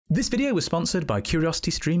This video was sponsored by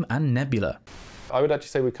CuriosityStream and Nebula. I would actually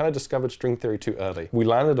say we kind of discovered string theory too early. We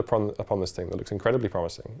landed upon this thing that looks incredibly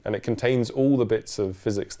promising, and it contains all the bits of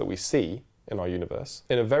physics that we see in our universe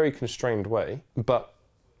in a very constrained way, but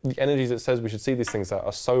the energies it says we should see these things at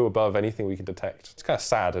are so above anything we can detect. It's kind of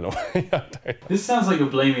sad in a way. This sounds like you're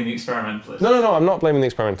blaming the experimentalists. No, I'm not blaming the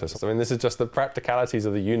experimentalists. I mean, this is just the practicalities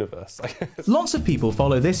of the universe. Lots of people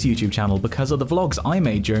follow this YouTube channel because of the vlogs I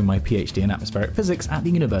made during my PhD in atmospheric physics at the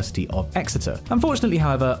University of Exeter. Unfortunately,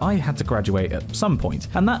 however, I had to graduate at some point,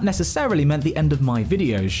 and that necessarily meant the end of my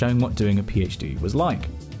videos showing what doing a PhD was like.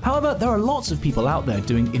 However, there are lots of people out there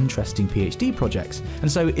doing interesting PhD projects,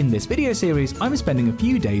 and so in this video series, I'm spending a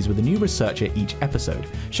few days with a new researcher each episode,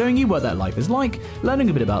 showing you what their life is like, learning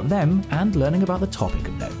a bit about them, and learning about the topic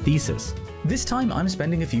of their thesis. This time I'm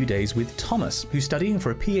spending a few days with Thomas, who's studying for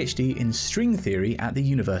a PhD in string theory at the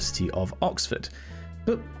University of Oxford.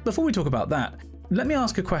 But before we talk about that, let me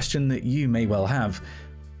ask a question that you may well have.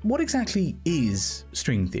 What exactly is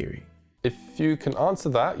string theory? If you can answer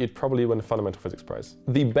that, you'd probably win a fundamental physics prize.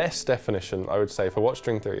 The best definition, I would say, for what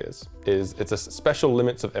string theory is it's a special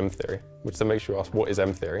limits of M theory, which then makes you ask, what is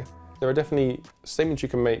M theory? There are definitely statements you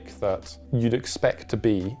can make that you'd expect to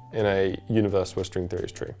be in a universe where string theory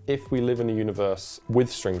is true. If we live in a universe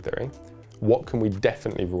with string theory, what can we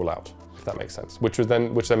definitely rule out? If that makes sense. Which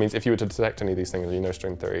then means if you were to detect any of these things, you know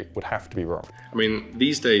string theory would have to be wrong. I mean,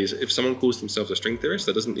 these days, if someone calls themselves a string theorist,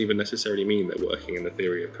 that doesn't even necessarily mean they're working in the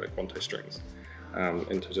theory of kind of quantistrings.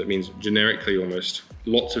 In terms of, it means generically almost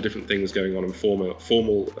lots of different things going on in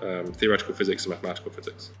formal theoretical physics and mathematical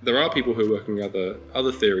physics. There are people who are working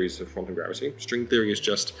other theories of quantum gravity. String theory is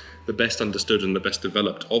just the best understood and the best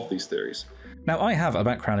developed of these theories. Now, I have a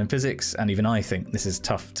background in physics, and even I think this is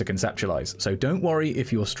tough to conceptualize, so don't worry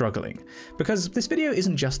if you're struggling, because this video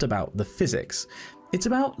isn't just about the physics, it's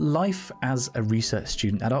about life as a research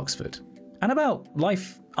student at Oxford, and about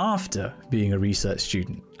life after being a research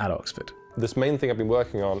student at Oxford. This main thing I've been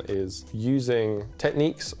working on is using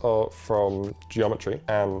techniques from geometry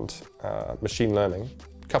and machine learning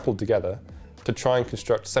coupled together to try and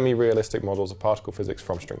construct semi-realistic models of particle physics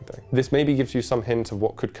from string theory. This maybe gives you some hint of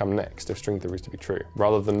what could come next if string theory is to be true,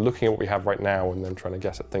 rather than looking at what we have right now and then trying to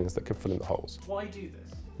guess at things that could fill in the holes. Why do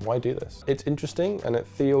this? Why do this? It's interesting, and it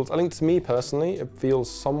feels, I think to me personally, it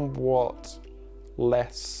feels somewhat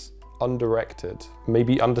less undirected.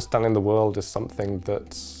 Maybe understanding the world is something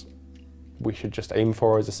that we should just aim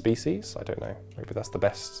for as a species. I don't know, maybe that's the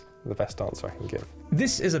best answer I can give.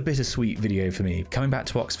 This is a bittersweet video for me, coming back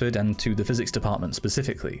to Oxford and to the physics department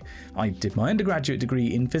specifically. I did my undergraduate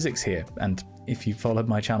degree in physics here, and if you've followed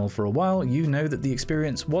my channel for a while, you know that the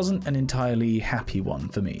experience wasn't an entirely happy one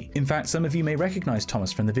for me. In fact, some of you may recognize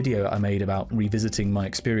Thomas from the video I made about revisiting my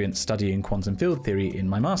experience studying quantum field theory in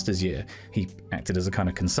my master's year. He acted as a kind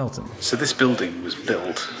of consultant. So this building was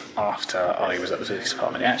built after I was at the physics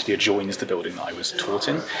department. It actually adjoins the building that I was taught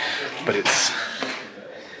in, but it's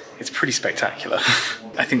pretty spectacular.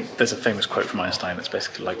 I think there's a famous quote from Einstein that's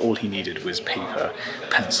basically like all he needed was paper,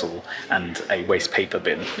 pencil, and a waste paper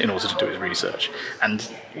bin in order to do his research. And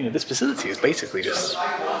you know, this facility is basically just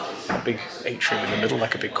a big atrium in the middle,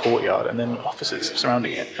 like a big courtyard, and then offices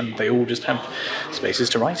surrounding it, and they all just have spaces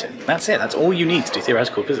to write in. That's it. That's all you need to do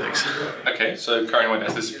theoretical physics. Okay, so currently my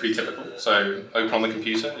desk, this is pretty typical. So open on the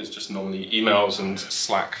computer is just normally emails and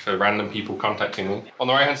Slack for random people contacting me. On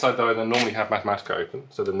the right hand side though, I then normally have Mathematica open.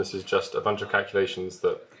 So then this is just a bunch of calculations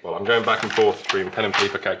that, well, I'm going back and forth between pen and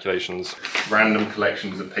paper calculations, random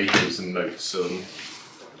collections of papers and notes and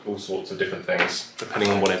all sorts of different things,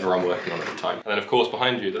 depending on whatever I'm working on at the time. And then of course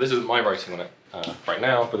behind you, this isn't my writing on it right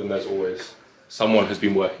now, but then there's always someone who's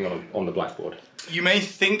been working on the blackboard. You may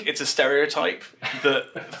think it's a stereotype that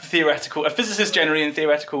a physicist generally and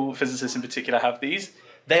theoretical physicists in particular have these.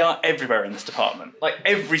 They are everywhere in this department. Like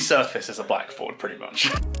every surface is a blackboard pretty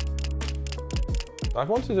much. I've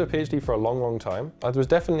wanted to do a PhD for a long, long time. I was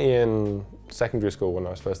definitely in secondary school when I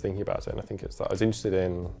was first thinking about it, and I think it's that I was interested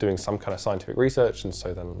in doing some kind of scientific research, and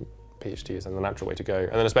so then PhD is then the natural way to go.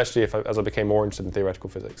 And then especially as I became more interested in theoretical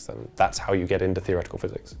physics, then that's how you get into theoretical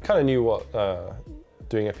physics. Kind of knew what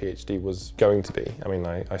doing a PhD was going to be. I mean,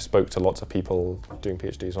 I spoke to lots of people doing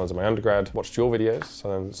PhDs when I was in my undergrad, watched your videos, so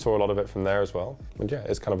then saw a lot of it from there as well. And yeah,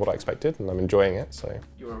 it's kind of what I expected, and I'm enjoying it, so.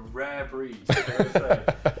 You're a rare breed,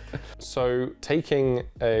 So taking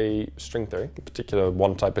a string theory, in particular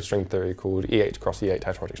one type of string theory called E8 cross E8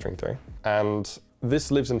 heterotic string theory, and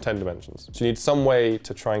this lives in 10 dimensions. So you need some way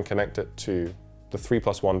to try and connect it to the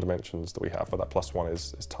 3+1 dimensions that we have, where that +1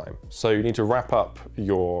 is time. So you need to wrap up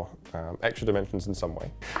your extra dimensions in some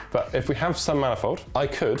way. But if we have some manifold, I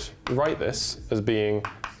could write this as being,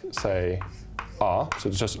 say, R, so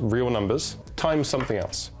it's just real numbers, times something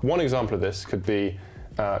else. One example of this could be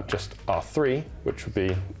just R3, which would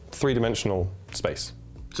be three-dimensional space.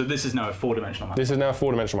 So this is now a four-dimensional manifold. This is now a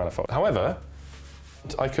four-dimensional manifold. However,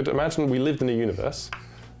 I could imagine we lived in a universe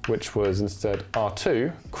which was instead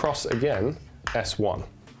R2 cross again S1,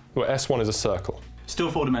 where S1 is a circle. Still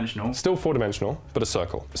four-dimensional. Still four-dimensional, but a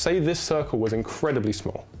circle. Say this circle was incredibly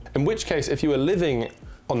small, in which case if you were living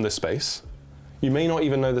on this space, you may not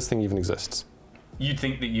even know this thing even exists. You'd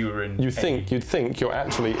think that you were in... You'd think you're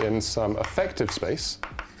actually in some effective space,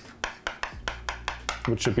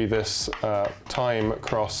 which should be this time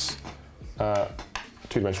cross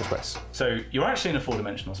two-dimensional space. So you're actually in a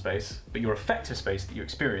four-dimensional space, but your effective space that you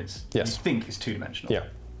experience, you think is two-dimensional. Yeah.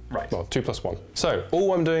 Right. Well, 2 plus 1. So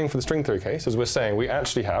all I'm doing for the string theory case is we're saying we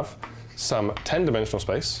actually have some 10-dimensional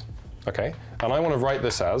space, okay? And I want to write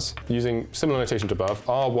this as, using similar notation to above,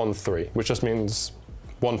 R13, which just means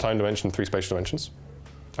 1 time dimension, 3 spatial dimensions,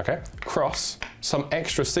 okay? Cross some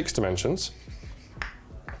extra 6 dimensions,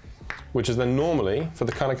 which is then normally, for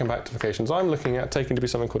the kind of compactifications I'm looking at, taken to be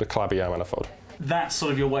something called a Calabi-Yau manifold. That's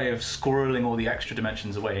sort of your way of squirreling all the extra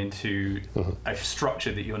dimensions away into a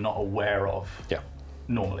structure that you're not aware of. Yeah.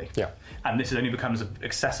 Normally. Yeah. And this only becomes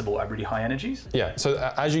accessible at really high energies? Yeah,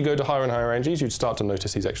 so as you go to higher and higher energies, you'd start to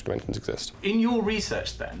notice these extra dimensions exist. In your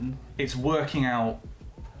research then, it's working out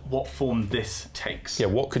what form this takes. Yeah,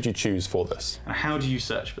 what could you choose for this? And how do you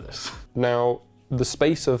search for this? Now, the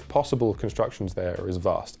space of possible constructions there is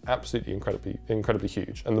vast, absolutely incredibly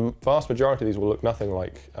huge. And the vast majority of these will look nothing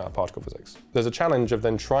like particle physics. There's a challenge of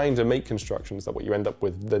then trying to make constructions that what you end up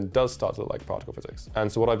with then does start to look like particle physics.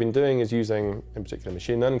 And so what I've been doing is using, in particular,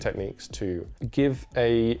 machine learning techniques to give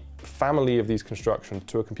a family of these constructions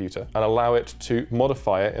to a computer and allow it to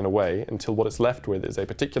modify it in a way until what it's left with is a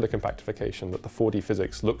particular compactification that the 4D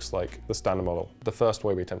physics looks like the standard model. The first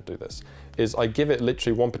way we attempt to do this is I give it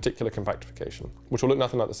literally one particular compactification, which will look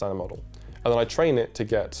nothing like the standard model. And then I train it to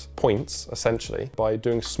get points, essentially, by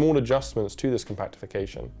doing small adjustments to this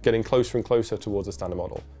compactification, getting closer and closer towards the standard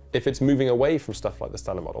model. If it's moving away from stuff like the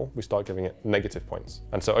standard model, we start giving it negative points.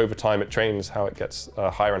 And so over time, it trains how it gets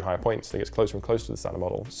higher and higher points, and it gets closer and closer to the standard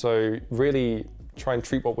model. So really try and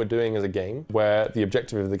treat what we're doing as a game, where the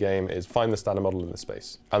objective of the game is find the standard model in the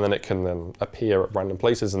space. And then it can then appear at random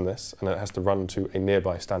places in this, and it has to run to a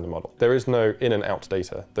nearby standard model. There is no in and out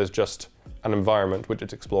data. There's just an environment which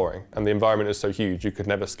it's exploring. And the environment is so huge, you could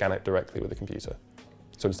never scan it directly with a computer.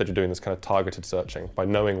 So instead you're doing this kind of targeted searching by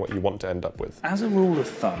knowing what you want to end up with. As a rule of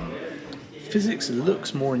thumb, physics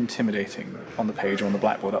looks more intimidating on the page or on the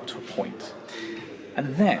blackboard up to a point.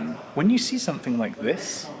 And then, when you see something like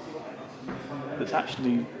this, that's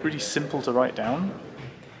actually pretty simple to write down,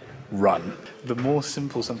 run. The more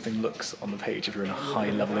simple something looks on the page, if you're in a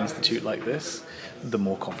high-level institute like this, the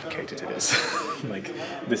more complicated it is. Like,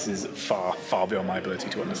 this is far, far beyond my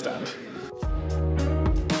ability to understand.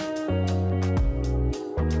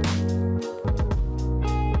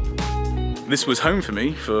 This was home for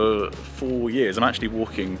me for 4 years. I'm actually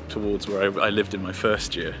walking towards where I lived in my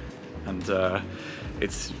first year. And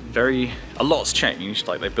it's a lot's changed.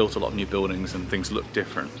 Like, they built a lot of new buildings and things look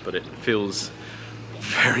different, but it feels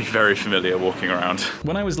very, very familiar walking around.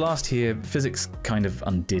 When I was last here, physics kind of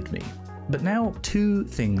undid me. But now 2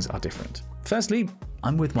 things are different. Firstly,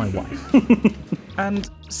 I'm with my wife. And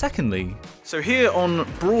secondly... So here on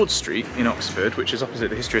Broad Street in Oxford, which is opposite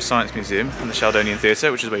the History of Science Museum and the Sheldonian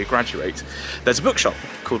Theatre, which is where you graduate, there's a bookshop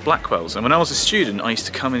called Blackwell's. And when I was a student, I used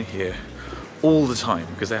to come in here all the time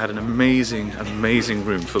because they had an amazing, amazing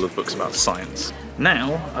room full of books about science.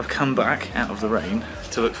 Now, I've come back out of the rain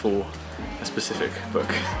to look for a specific book.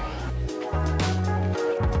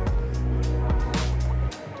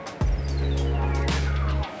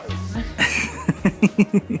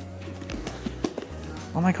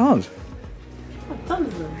 Oh my god. What tons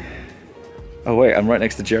of them? Oh wait, I'm right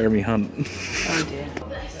next to Jeremy Hunt. Oh dear.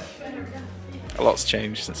 A lot's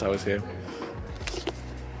changed since I was here.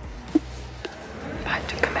 About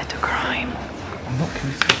to commit a crime. I'm not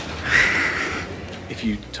committing. If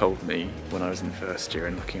you told me when I was in first year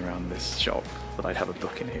and looking around this shop that I'd have a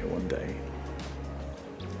book in here one day,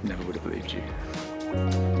 never would have believed you.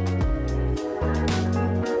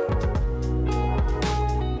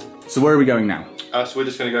 So where are we going now? So we're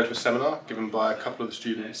just going to go to a seminar given by a couple of the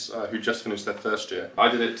students who just finished their first year. I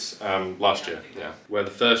did it last year, yeah. Where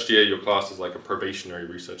the first year your class is like a probationary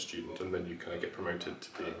research student, and then you kind of get promoted to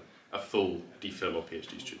being a full DPhil or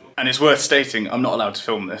PhD student. And it's worth stating, I'm not allowed to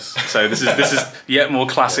film this, so this is yet more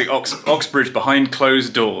classic Oxbridge behind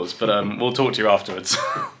closed doors, but we'll talk to you afterwards.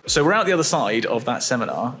 So we're out the other side of that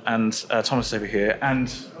seminar, and Thomas is over here,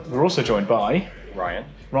 and we're also joined by... Ryan.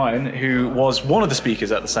 Ryan, who was one of the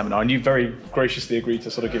speakers at the seminar, and you very graciously agreed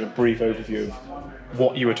to sort of give a brief overview of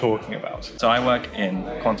what you were talking about. So I work in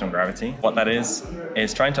quantum gravity. What that is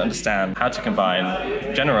trying to understand how to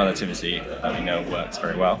combine general relativity, that we know works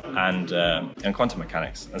very well, and quantum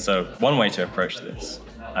mechanics. And so one way to approach this,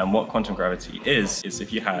 and what quantum gravity is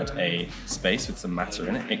if you had a space with some matter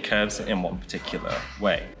in it, it curves in one particular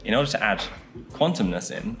way. In order to add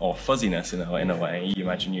quantumness in, or fuzziness in a way, you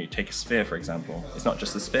imagine you take a sphere, for example. It's not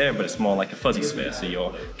just a sphere, but it's more like a fuzzy sphere, so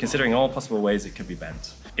you're considering all possible ways it could be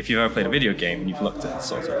bent. If you've ever played a video game and you've looked at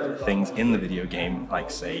sort of things in the video game, like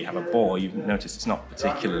say you have a ball, you've noticed it's not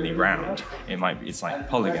particularly round. It's like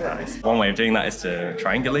polygonized. One way of doing that is to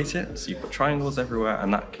triangulate it, so you put triangles everywhere,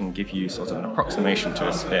 and that can give you sort of an approximation to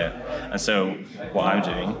a sphere. And so what I'm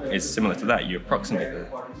doing is similar to that. You approximate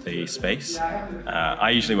the space.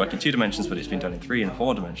 I usually work in 2 dimensions, but it's been done in 3 and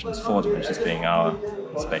 4 dimensions, 4 dimensions being our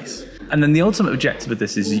space. And then the ultimate objective of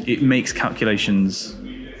this is it makes calculations.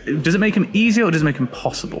 Does it make them easier or does it make them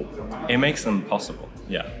possible? It makes them possible,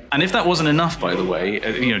 yeah. And if that wasn't enough, by the way,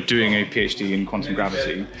 doing a PhD in quantum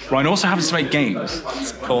gravity, Ryan also happens to make games.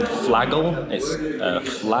 It's called Flaggle.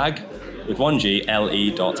 It's flag with 1 G,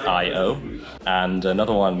 le.io. And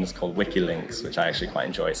another one is called WikiLinks, which I actually quite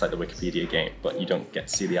enjoy. It's like the Wikipedia game, but you don't get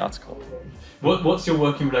to see the article. What's your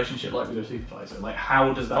working relationship like with your supervisor? Like,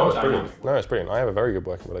 how does that work? It's brilliant. No, it's brilliant. I have a very good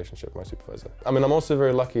working relationship with my supervisor. I mean, I'm also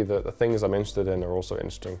very lucky that the things I'm interested in are also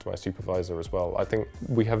interesting to my supervisor as well. I think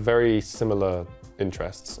we have very similar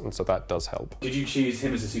interests, and so that does help. Did you choose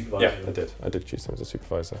him as a supervisor? Yeah, I did. I did choose him as a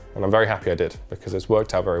supervisor, and I'm very happy I did, because it's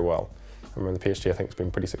worked out very well. I mean, the PhD, I think, has been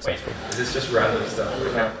pretty successful. Is this just random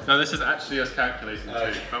stuff? No, this is actually us calculating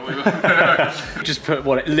too. But Just put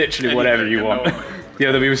literally whatever you want.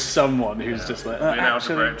 Yeah, there was someone who's just like, an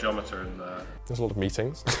algebraic geometer in there. There's a lot of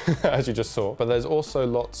meetings, as you just saw, but there's also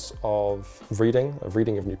lots of reading of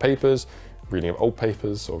new papers, reading of old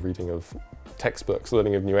papers, or reading of textbooks,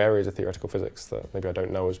 learning of new areas of theoretical physics that maybe I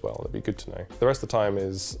don't know as well. That'd be good to know. The rest of the time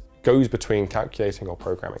goes between calculating or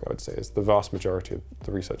programming, I would say, is the vast majority of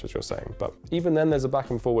the research, as you're saying. But even then, there's a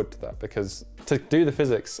back and forward to that, because to do the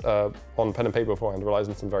physics on pen and paper beforehand relies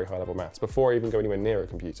on some very high-level maths before I even go anywhere near a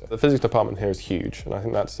computer. The physics department here is huge, and I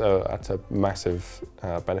think that's a massive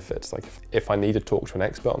benefit. Like, if I need to talk to an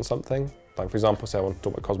expert on something, like for example, say I want to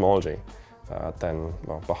talk about cosmology, then,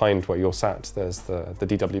 well, behind where you're sat, there's the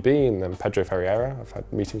DWB and then Pedro Ferreira. I've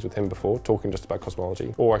had meetings with him before, talking just about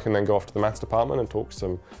cosmology. Or I can then go off to the maths department and talk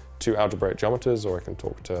to two algebraic geometers, or I can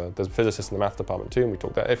talk to, there's a physicist in the math department too, and we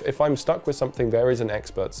talk there. If I'm stuck with something, there is an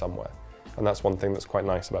expert somewhere. And that's one thing that's quite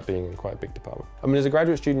nice about being in quite a big department. I mean, as a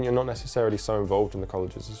graduate student, you're not necessarily so involved in the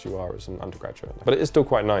colleges as you are as an undergraduate. But it is still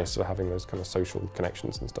quite nice for having those kind of social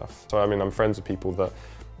connections and stuff. So, I mean, I'm friends with people that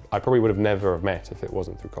I probably would have never have met if it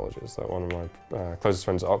wasn't through colleges. Like one of my closest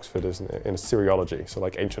friends at Oxford is in Assyriology, so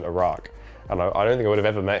like ancient Iraq. And I don't think I would have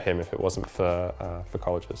ever met him if it wasn't for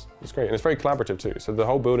colleges. It's great, and it's very collaborative too. So the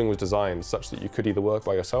whole building was designed such that you could either work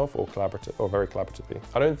by yourself or very collaboratively.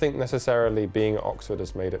 I don't think necessarily being at Oxford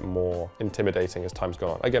has made it more intimidating as time's gone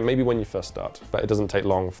on. Again, maybe when you first start, but it doesn't take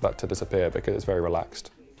long for that to disappear because it's very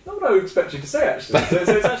relaxed. Not what I would expect you to say, actually. So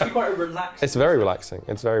it's actually quite a relaxing. It's very relaxing.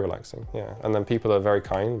 It's very relaxing, yeah. And then people are very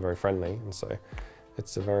kind, very friendly, and so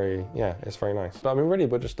it's it's very nice. But I mean, really,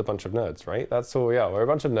 we're just a bunch of nerds, right? That's all we are. We're a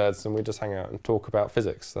bunch of nerds, and we just hang out and talk about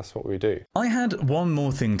physics. That's what we do. I had one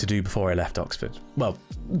more thing to do before I left Oxford. Well,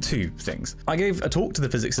 2 things. I gave a talk to the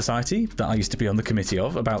Physics Society that I used to be on the committee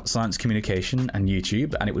of about science communication and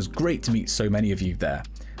YouTube, and it was great to meet so many of you there.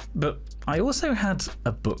 But I also had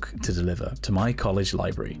a book to deliver to my college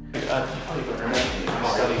library.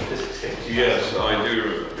 Yes, I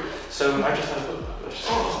do. So I just had a book published.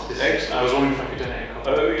 Excellent. I was wondering if I could donate a copy.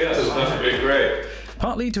 Oh yes, that would be great.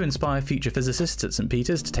 Partly to inspire future physicists at St.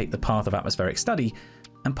 Peter's to take the path of atmospheric study,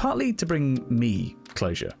 and partly to bring me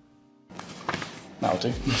closure. That'll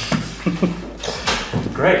do.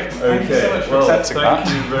 Great. Okay, Thank you so much for accepting that.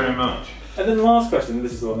 Thank you very much. And then the last question,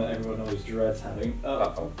 this is the one that everyone always dreads having.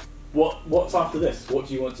 What's after this? What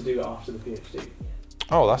do you want to do after the PhD?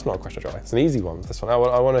 Oh, that's not a question, Charlie. It's an easy one, this one.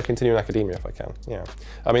 I want to continue in academia if I can, yeah.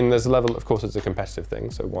 I mean, there's a level, of course, it's a competitive thing,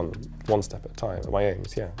 so one step at a time. My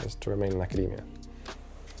aims, yeah, is to remain in academia.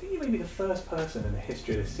 I think you may be the first person in the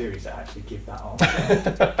history of this series to actually give that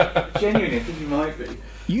answer. Genuinely, I think you might be.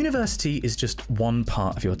 University is just one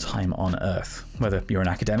part of your time on Earth, whether you're an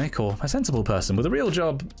academic or a sensible person with a real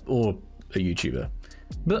job or a YouTuber.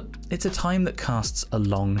 But it's a time that casts a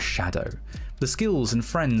long shadow. The skills and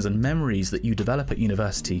friends and memories that you develop at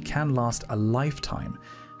university can last a lifetime,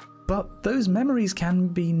 but those memories can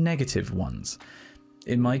be negative ones.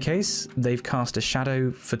 In my case, they've cast a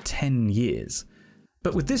shadow for 10 years.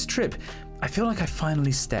 But with this trip, I feel like I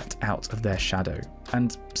finally stepped out of their shadow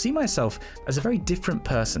and see myself as a very different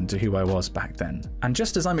person to who I was back then. And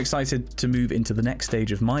just as I'm excited to move into the next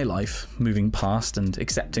stage of my life, moving past and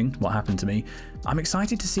accepting what happened to me, I'm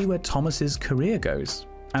excited to see where Thomas's career goes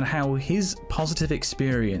and how his positive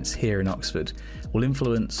experience here in Oxford will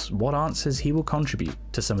influence what answers he will contribute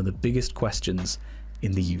to some of the biggest questions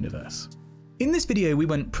in the universe. In this video, we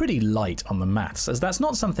went pretty light on the maths, as that's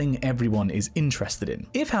not something everyone is interested in.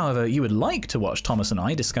 If, however, you would like to watch Thomas and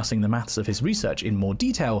I discussing the maths of his research in more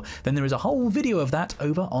detail, then there is a whole video of that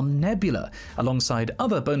over on Nebula, alongside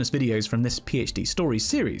other bonus videos from this PhD Stories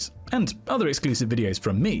series, and other exclusive videos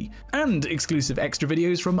from me, and exclusive extra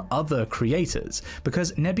videos from other creators,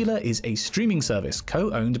 because Nebula is a streaming service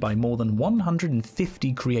co-owned by more than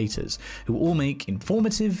 150 creators, who all make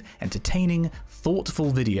informative, entertaining,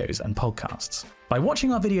 thoughtful videos and podcasts. By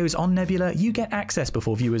watching our videos on Nebula, you get access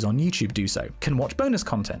before viewers on YouTube do so, can watch bonus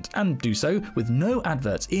content, and do so with no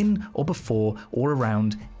adverts in or before or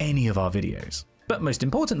around any of our videos. But most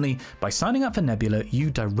importantly, by signing up for Nebula, you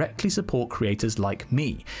directly support creators like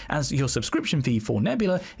me, as your subscription fee for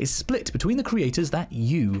Nebula is split between the creators that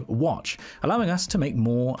you watch, allowing us to make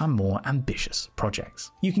more and more ambitious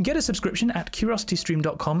projects. You can get a subscription at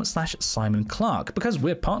curiositystream.com/Simon Clark, because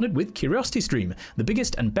we're partnered with CuriosityStream, the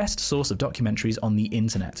biggest and best source of documentaries on the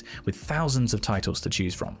internet, with thousands of titles to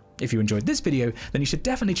choose from. If you enjoyed this video, then you should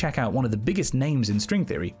definitely check out one of the biggest names in string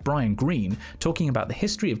theory, Brian Greene, talking about the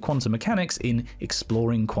history of quantum mechanics in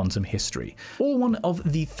Exploring Quantum History, or one of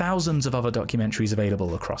the thousands of other documentaries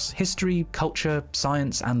available across history, culture,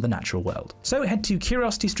 science, and the natural world. So head to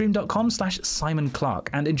curiositystream.com/Simon Clark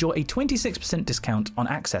and enjoy a 26% discount on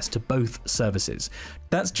access to both services.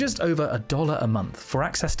 That's just over $1 a month for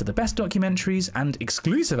access to the best documentaries and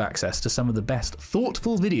exclusive access to some of the best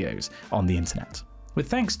thoughtful videos on the internet. With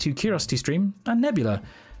thanks to CuriosityStream and Nebula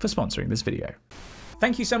for sponsoring this video.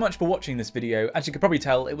 Thank you so much for watching this video. As you could probably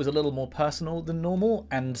tell, it was a little more personal than normal,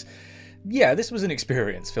 and yeah, this was an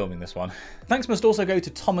experience filming this one. Thanks must also go to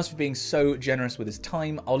Thomas for being so generous with his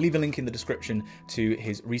time. I'll leave a link in the description to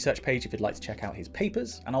his research page if you'd like to check out his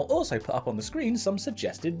papers, and I'll also put up on the screen some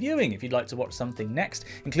suggested viewing if you'd like to watch something next,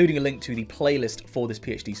 including a link to the playlist for this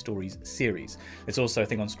PhD Stories series. There's also a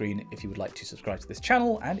thing on screen if you would like to subscribe to this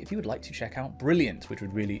channel, and if you would like to check out Brilliant, which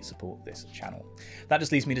would really support this channel. That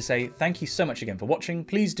just leaves me to say thank you so much again for watching.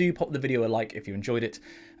 Please do pop the video a like if you enjoyed it,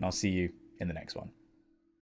 and I'll see you in the next one.